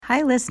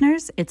Hi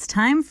listeners, it's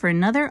time for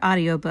another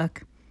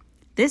audiobook.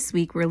 This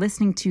week we're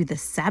listening to The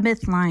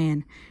Sabbath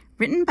Lion,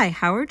 written by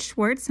Howard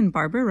Schwartz and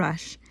Barbara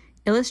Rush,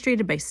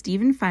 illustrated by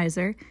Stephen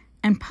Pfizer,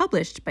 and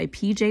published by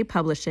PJ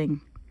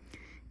Publishing.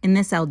 In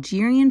this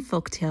Algerian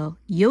folktale,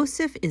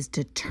 Yosef is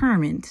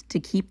determined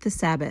to keep the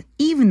Sabbath,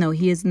 even though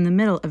he is in the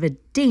middle of a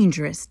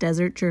dangerous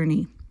desert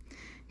journey.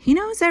 He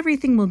knows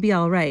everything will be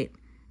all right,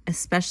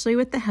 especially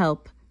with the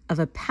help of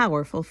a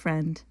powerful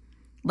friend.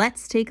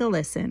 Let's take a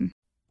listen.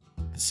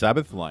 The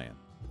Sabbath Lion,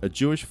 a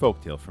Jewish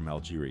folktale from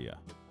Algeria,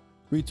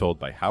 retold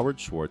by Howard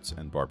Schwartz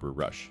and Barbara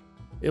Rush,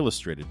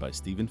 illustrated by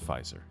Stephen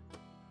Pfizer.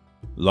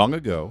 Long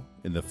ago,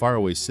 in the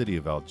faraway city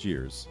of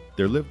Algiers,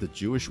 there lived a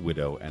Jewish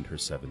widow and her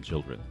 7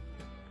 children.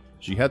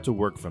 She had to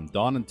work from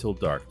dawn until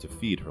dark to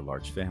feed her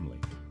large family.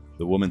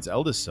 The woman's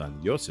eldest son,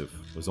 Yosef,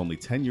 was only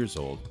 10 years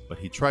old, but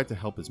he tried to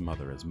help his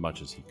mother as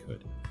much as he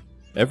could.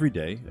 Every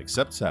day,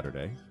 except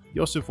Saturday,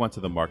 Yosef went to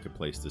the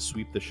marketplace to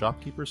sweep the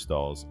shopkeepers'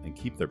 stalls and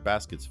keep their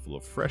baskets full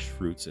of fresh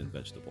fruits and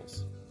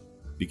vegetables.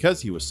 Because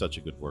he was such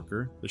a good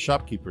worker, the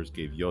shopkeepers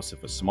gave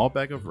Yosef a small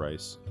bag of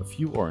rice, a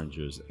few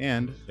oranges,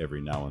 and, every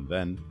now and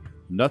then,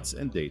 nuts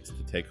and dates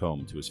to take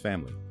home to his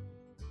family.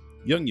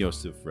 Young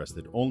Yosef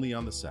rested only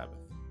on the Sabbath.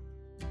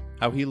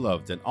 How he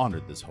loved and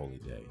honored this holy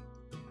day.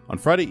 On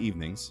Friday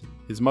evenings,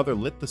 his mother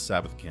lit the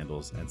Sabbath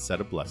candles and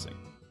said a blessing.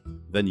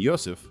 Then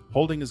Yosef,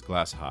 holding his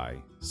glass high,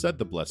 said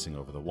the blessing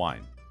over the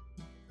wine.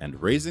 And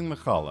raising the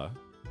challah,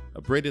 a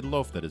braided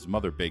loaf that his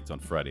mother baked on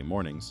Friday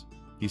mornings,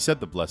 he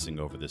said the blessing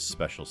over this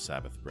special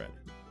Sabbath bread.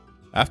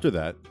 After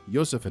that,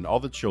 Yosef and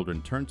all the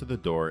children turned to the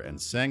door and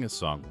sang a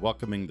song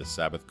welcoming the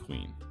Sabbath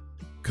Queen.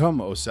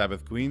 "Come, O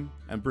Sabbath Queen,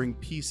 and bring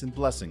peace and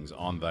blessings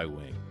on thy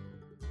wing."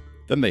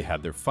 Then they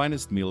had their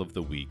finest meal of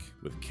the week,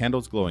 with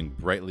candles glowing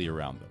brightly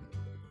around them.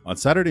 On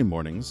Saturday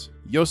mornings,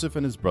 Yosef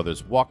and his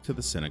brothers walked to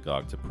the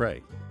synagogue to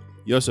pray.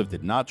 Yosef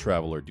did not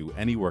travel or do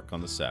any work on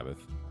the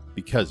Sabbath,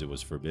 because it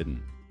was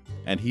forbidden.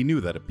 And he knew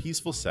that a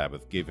peaceful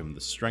Sabbath gave him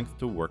the strength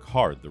to work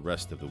hard the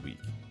rest of the week.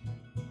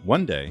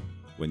 One day,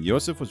 when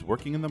Yosef was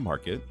working in the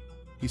market,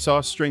 he saw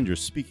a stranger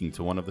speaking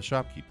to one of the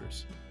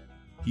shopkeepers.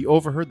 He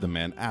overheard the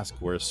man ask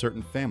where a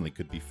certain family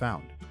could be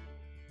found.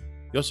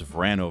 Yosef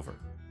ran over.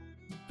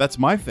 "That's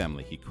my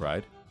family," he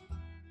cried.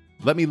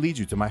 "Let me lead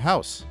you to my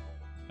house."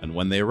 And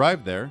when they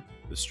arrived there,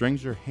 the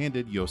stranger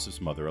handed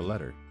Yosef's mother a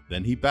letter.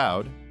 Then he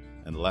bowed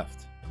and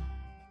left.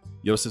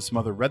 Yosef's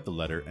mother read the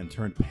letter and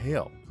turned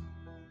pale.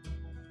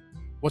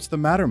 "What's the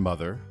matter,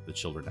 mother?" the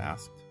children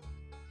asked.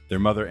 Their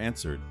mother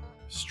answered,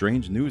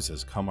 "Strange news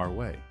has come our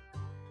way.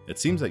 It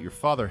seems that your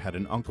father had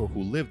an uncle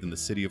who lived in the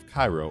city of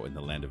Cairo in the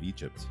land of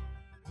Egypt.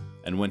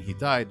 And when he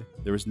died,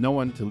 there was no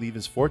one to leave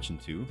his fortune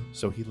to,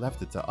 so he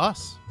left it to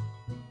us."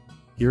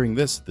 Hearing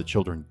this, the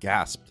children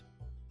gasped.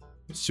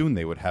 Soon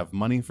they would have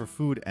money for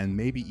food and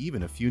maybe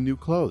even a few new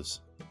clothes.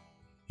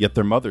 Yet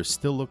their mother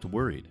still looked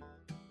worried.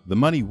 "The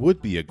money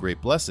would be a great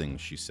blessing,"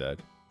 she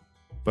said,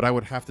 "but I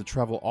would have to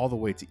travel all the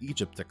way to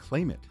Egypt to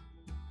claim it.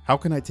 How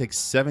can I take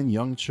 7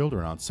 young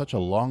children on such a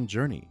long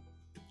journey?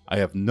 I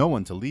have no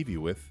one to leave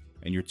you with,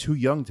 and you're too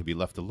young to be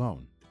left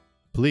alone."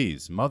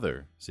 "Please,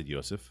 mother," said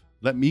Yosef,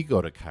 "let me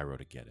go to Cairo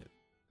to get it."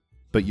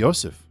 "But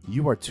Yosef,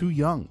 you are too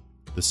young.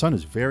 The sun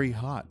is very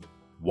hot.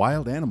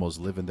 Wild animals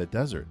live in the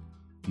desert.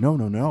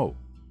 No.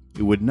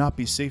 It would not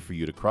be safe for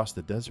you to cross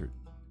the desert."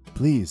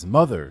 "Please,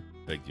 mother,"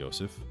 begged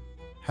Yosef,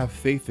 "have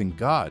faith in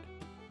God.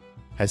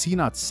 Has he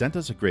not sent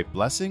us a great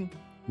blessing?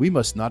 We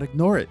must not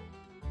ignore it."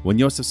 When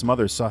Yosef's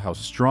mother saw how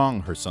strong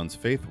her son's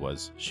faith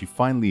was, she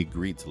finally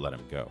agreed to let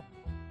him go.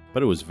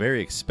 But it was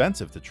very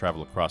expensive to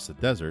travel across the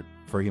desert,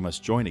 for he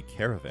must join a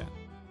caravan.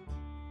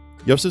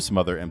 Yosef's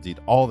mother emptied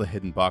all the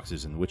hidden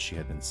boxes in which she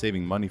had been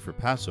saving money for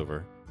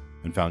Passover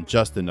and found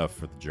just enough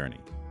for the journey.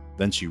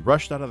 Then she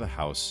rushed out of the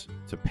house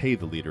to pay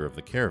the leader of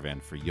the caravan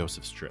for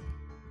Yosef's trip.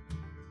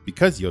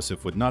 Because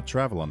Yosef would not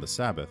travel on the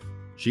Sabbath,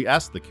 she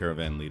asked the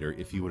caravan leader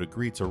if he would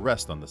agree to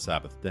rest on the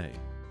Sabbath day.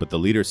 But the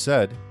leader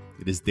said,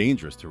 "It is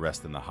dangerous to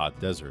rest in the hot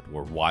desert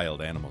where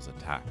wild animals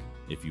attack.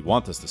 If you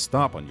want us to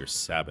stop on your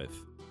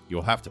Sabbath,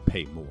 you'll have to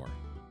pay more."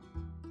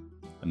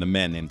 And the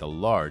man named a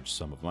large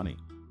sum of money.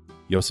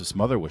 Yosef's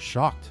mother was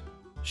shocked.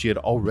 She had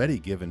already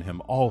given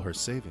him all her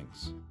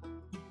savings.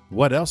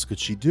 What else could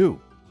she do?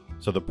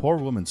 So the poor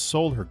woman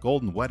sold her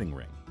golden wedding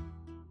ring,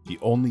 the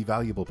only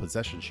valuable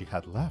possession she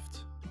had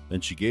left. Then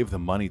she gave the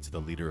money to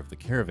the leader of the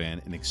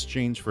caravan in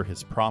exchange for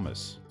his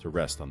promise to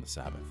rest on the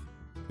Sabbath.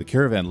 The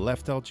caravan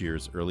left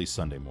Algiers early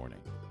Sunday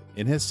morning.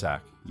 In his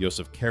sack,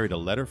 Yosef carried a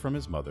letter from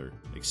his mother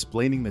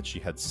explaining that she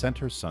had sent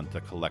her son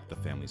to collect the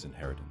family's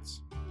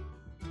inheritance.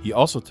 He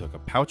also took a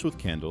pouch with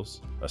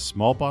candles, a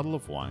small bottle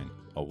of wine,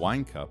 a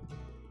wine cup,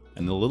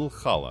 and the little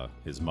challah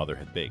his mother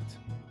had baked,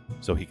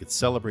 so he could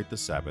celebrate the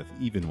Sabbath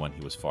even when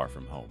he was far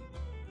from home.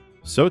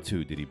 So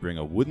too did he bring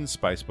a wooden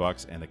spice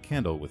box and a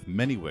candle with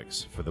many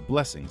wicks for the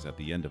blessings at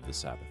the end of the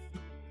Sabbath.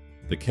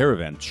 The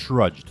caravan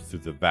trudged through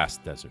the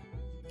vast desert.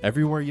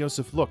 Everywhere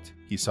Yosef looked,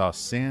 he saw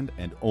sand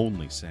and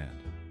only sand.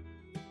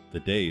 The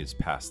days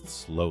passed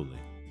slowly.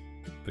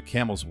 The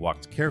camels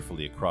walked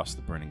carefully across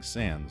the burning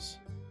sands,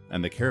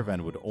 and the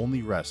caravan would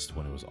only rest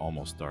when it was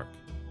almost dark.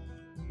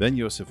 Then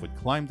Yosef would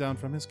climb down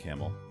from his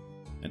camel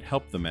and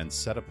help the men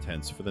set up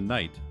tents for the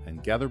night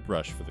and gather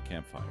brush for the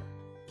campfire.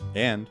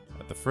 And,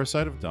 at the first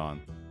sight of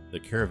dawn, the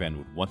caravan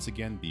would once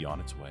again be on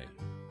its way.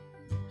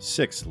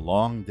 6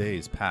 long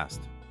days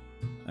passed,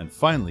 and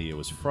finally it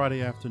was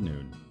Friday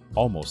afternoon,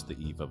 almost the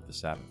eve of the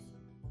Sabbath.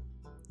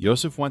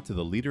 Yosef went to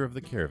the leader of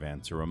the caravan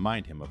to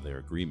remind him of their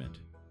agreement.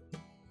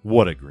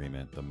 "What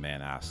agreement?" the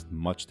man asked,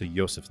 much to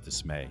Yosef's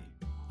dismay.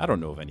 "I don't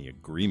know of any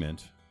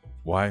agreement."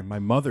 "Why, my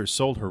mother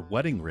sold her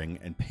wedding ring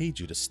and paid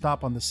you to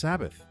stop on the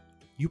Sabbath.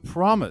 You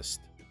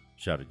promised,"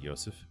 shouted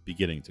Yosef,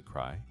 beginning to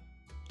cry.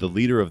 The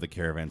leader of the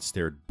caravan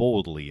stared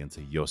boldly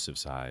into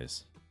Yosef's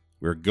eyes.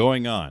 "We're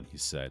going on," he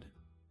said,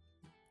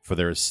 "for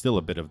there is still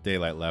a bit of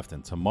daylight left,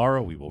 and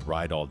tomorrow we will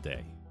ride all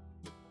day.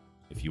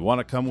 If you want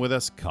to come with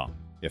us, come.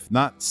 If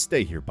not,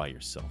 stay here by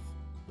yourself."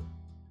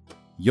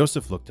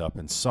 Yosef looked up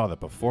and saw that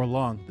before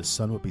long the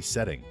sun would be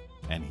setting,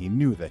 and he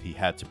knew that he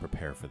had to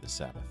prepare for the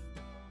Sabbath.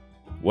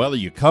 "Well, are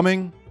you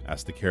coming?"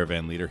 asked the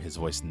caravan leader, his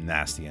voice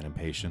nasty and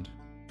impatient.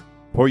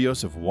 Poor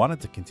Yosef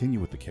wanted to continue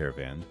with the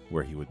caravan,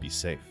 where he would be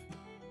safe.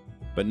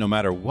 But no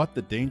matter what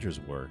the dangers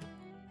were,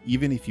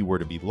 even if he were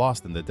to be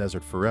lost in the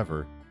desert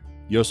forever,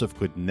 Yosef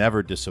could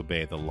never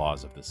disobey the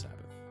laws of the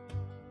Sabbath.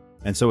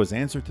 And so his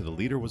answer to the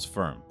leader was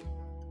firm.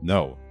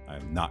 "No, I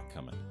am not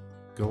coming.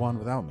 Go on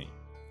without me.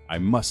 I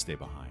must stay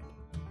behind."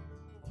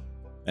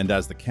 And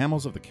as the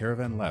camels of the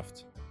caravan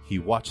left, he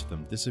watched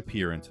them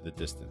disappear into the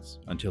distance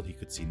until he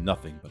could see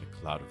nothing but a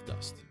cloud of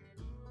dust.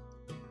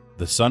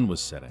 The sun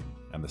was setting,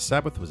 and the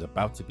Sabbath was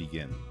about to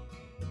begin.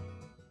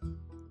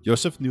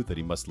 Yosef knew that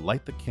he must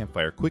light the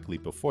campfire quickly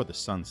before the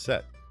sun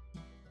set,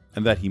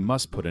 and that he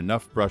must put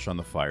enough brush on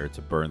the fire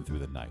to burn through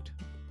the night.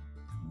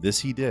 This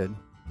he did,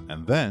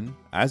 and then,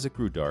 as it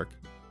grew dark,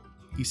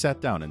 he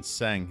sat down and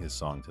sang his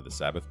song to the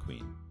Sabbath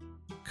Queen.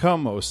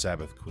 "Come, O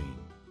Sabbath Queen,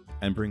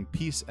 and bring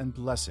peace and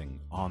blessing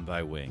on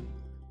thy wing."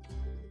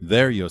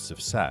 There Yosef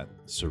sat,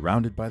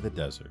 surrounded by the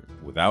desert,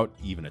 without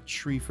even a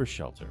tree for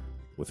shelter,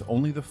 with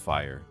only the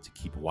fire to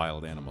keep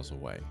wild animals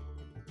away.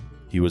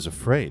 He was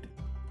afraid,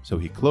 so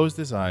he closed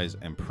his eyes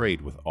and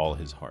prayed with all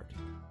his heart.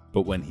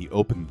 But when he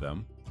opened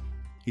them,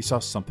 he saw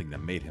something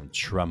that made him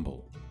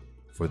tremble.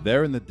 For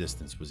there in the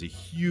distance was a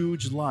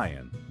huge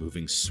lion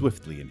moving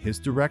swiftly in his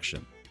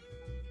direction.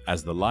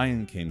 As the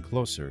lion came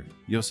closer,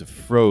 Yosef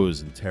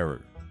froze in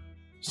terror,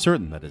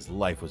 certain that his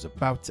life was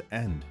about to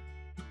end.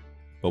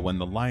 But when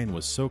the lion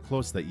was so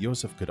close that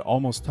Yosef could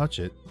almost touch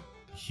it,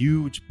 the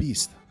huge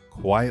beast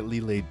quietly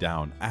laid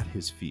down at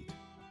his feet.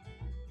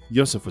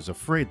 Yosef was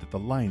afraid that the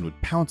lion would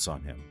pounce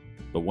on him,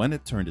 but when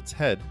it turned its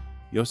head,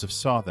 Yosef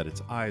saw that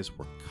its eyes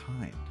were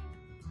kind.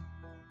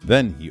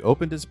 Then he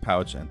opened his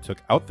pouch and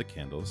took out the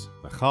candles,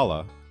 the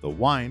challah, the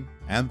wine,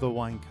 and the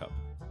wine cup.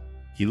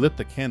 He lit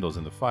the candles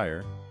in the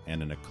fire,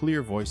 and in a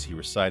clear voice he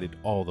recited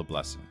all the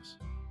blessings.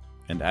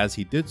 And as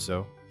he did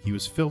so, he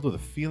was filled with a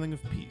feeling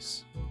of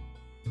peace,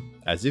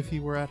 as if he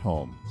were at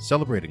home,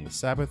 celebrating the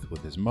Sabbath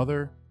with his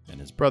mother and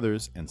his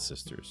brothers and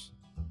sisters.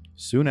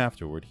 Soon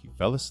afterward, he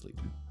fell asleep.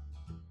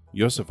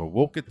 Yosef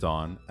awoke at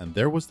dawn, and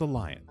there was the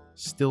lion,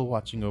 still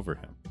watching over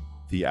him.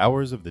 The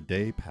hours of the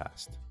day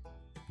passed.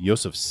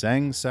 Yosef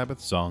sang Sabbath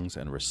songs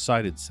and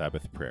recited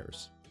Sabbath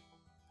prayers.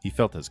 He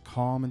felt as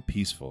calm and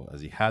peaceful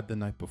as he had the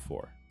night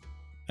before,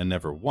 and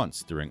never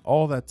once during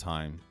all that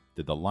time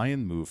did the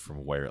lion move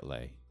from where it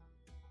lay.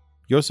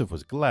 Yosef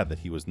was glad that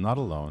he was not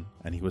alone,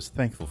 and he was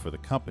thankful for the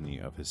company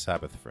of his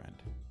Sabbath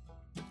friend.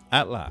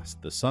 At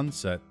last, the sun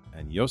set,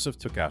 and Yosef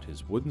took out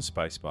his wooden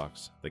spice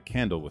box, the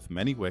candle with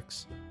many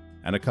wicks,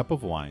 and a cup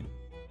of wine,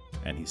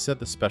 and he said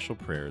the special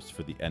prayers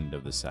for the end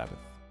of the Sabbath.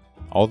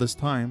 All this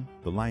time,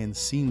 the lion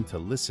seemed to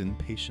listen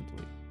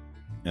patiently.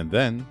 And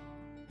then,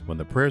 when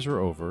the prayers were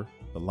over,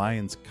 the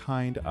lion's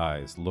kind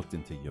eyes looked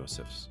into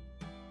Yosef's.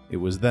 It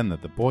was then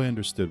that the boy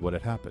understood what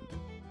had happened.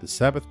 The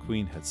Sabbath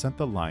Queen had sent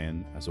the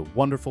lion as a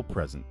wonderful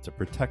present to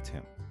protect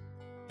him.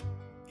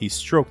 He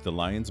stroked the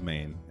lion's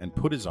mane and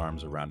put his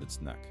arms around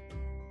its neck.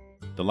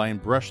 The lion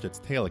brushed its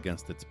tail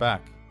against its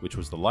back, which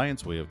was the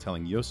lion's way of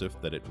telling Yosef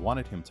that it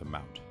wanted him to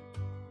mount.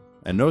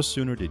 And no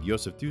sooner did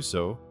Yosef do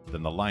so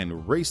than the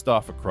lion raced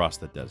off across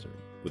the desert,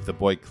 with the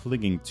boy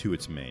clinging to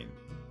its mane,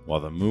 while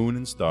the moon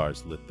and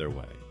stars lit their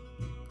way.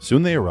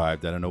 Soon they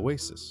arrived at an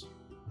oasis,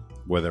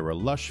 where there were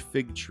lush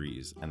fig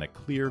trees and a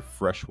clear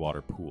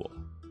freshwater pool.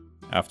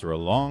 After a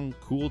long,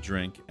 cool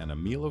drink and a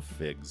meal of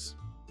figs,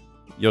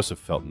 Yosef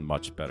felt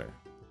much better.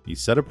 He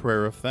said a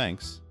prayer of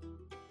thanks,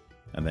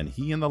 and then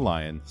he and the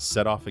lion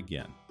set off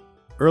again.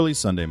 Early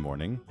Sunday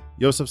morning,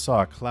 Yosef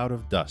saw a cloud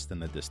of dust in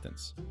the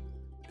distance.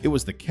 It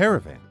was the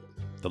caravan.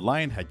 The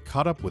lion had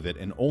caught up with it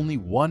in only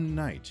one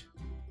night.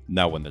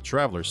 Now when the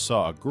travelers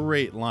saw a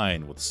great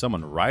lion with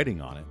someone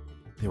riding on it,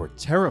 they were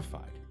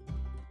terrified.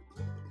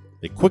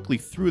 They quickly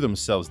threw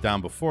themselves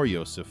down before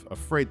Yosef,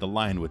 afraid the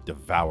lion would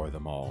devour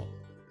them all.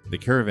 The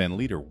caravan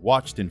leader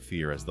watched in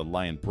fear as the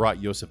lion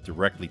brought Yosef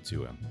directly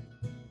to him.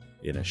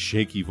 In a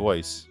shaky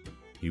voice,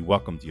 he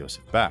welcomed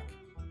Yosef back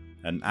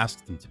and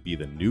asked him to be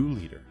the new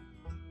leader.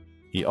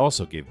 He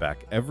also gave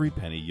back every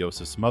penny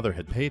Yosef's mother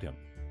had paid him,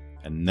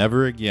 and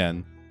never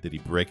again did he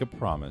break a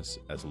promise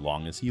as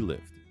long as he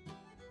lived.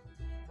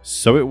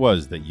 So it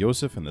was that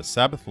Yosef and the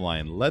Sabbath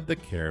Lion led the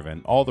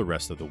caravan all the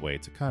rest of the way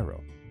to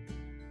Cairo.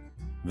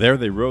 There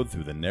they rode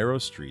through the narrow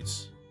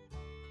streets,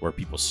 where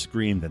people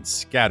screamed and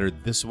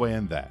scattered this way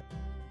and that,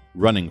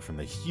 running from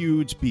the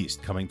huge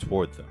beast coming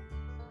toward them.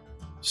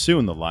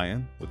 Soon the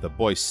lion, with the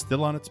boy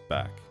still on its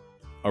back,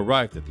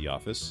 arrived at the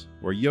office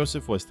where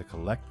Yosef was to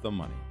collect the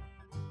money.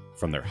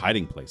 From their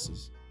hiding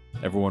places,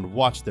 everyone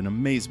watched in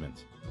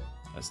amazement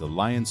as the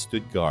lion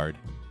stood guard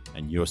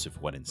and Yosef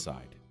went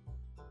inside.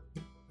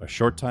 A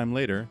short time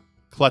later,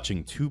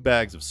 clutching 2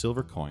 bags of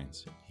silver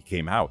coins, he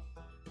came out,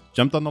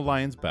 jumped on the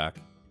lion's back,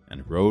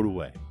 and rode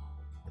away.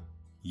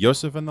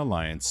 Yosef and the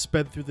lion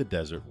sped through the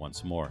desert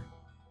once more,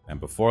 and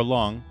before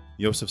long,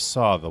 Yosef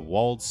saw the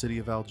walled city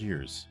of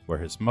Algiers, where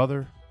his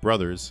mother,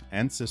 brothers,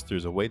 and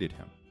sisters awaited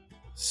him.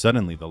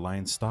 Suddenly, the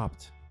lion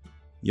stopped.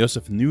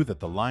 Yosef knew that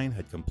the lion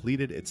had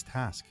completed its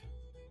task.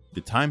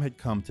 The time had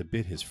come to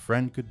bid his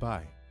friend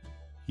goodbye.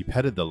 He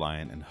petted the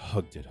lion and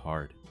hugged it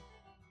hard.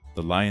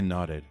 The lion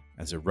nodded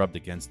as it rubbed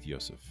against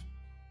Yosef.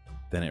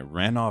 Then it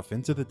ran off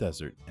into the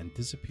desert and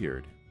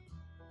disappeared.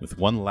 With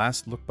one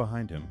last look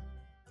behind him,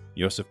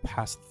 Yosef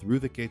passed through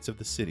the gates of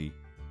the city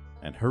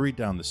and hurried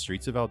down the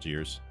streets of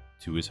Algiers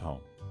to his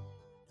home.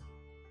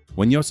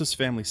 When Yosef's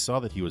family saw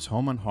that he was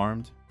home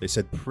unharmed, they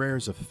said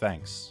prayers of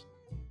thanks.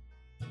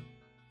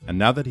 And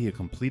now that he had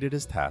completed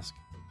his task,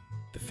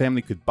 the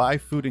family could buy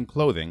food and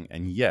clothing,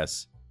 and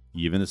yes,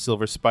 even a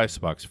silver spice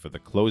box for the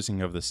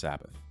closing of the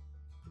Sabbath.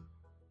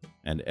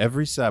 And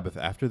every Sabbath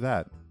after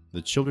that,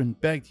 the children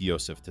begged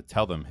Yosef to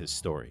tell them his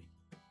story,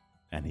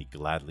 and he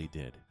gladly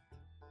did.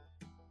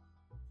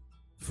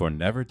 For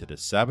never did a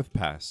Sabbath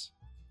pass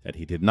that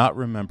he did not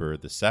remember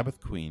the Sabbath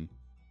Queen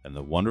and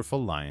the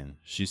wonderful lion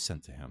she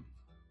sent to him.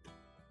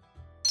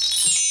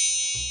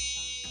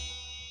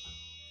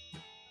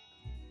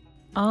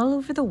 All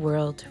over the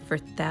world, for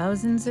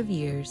thousands of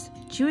years,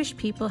 Jewish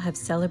people have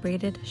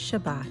celebrated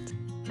Shabbat,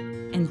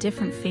 and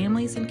different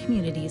families and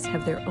communities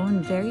have their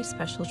own very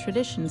special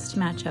traditions to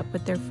match up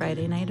with their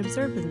Friday night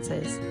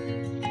observances.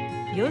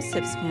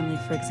 Yosef's family,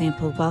 for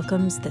example,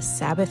 welcomes the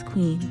Sabbath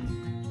Queen.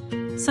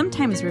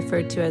 Sometimes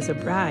referred to as a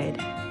bride,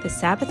 the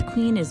Sabbath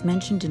Queen is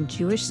mentioned in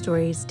Jewish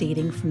stories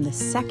dating from the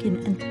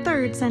 2nd and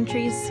 3rd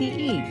centuries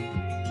CE.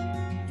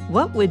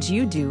 What would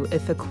you do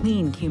if a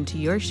queen came to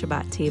your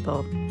Shabbat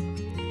table?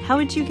 How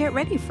would you get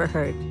ready for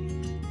her?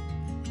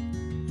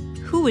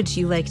 Who would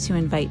you like to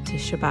invite to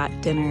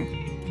Shabbat dinner?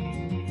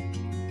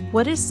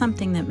 What is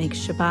something that makes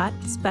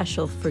Shabbat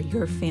special for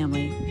your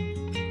family?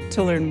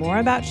 To learn more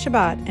about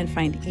Shabbat and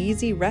find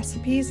easy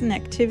recipes and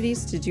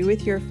activities to do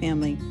with your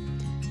family,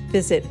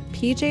 visit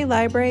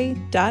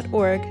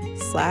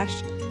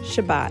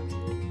pjlibrary.org/Shabbat.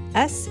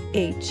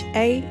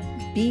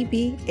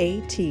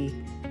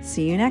 SHABBAT.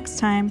 See you next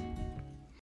time.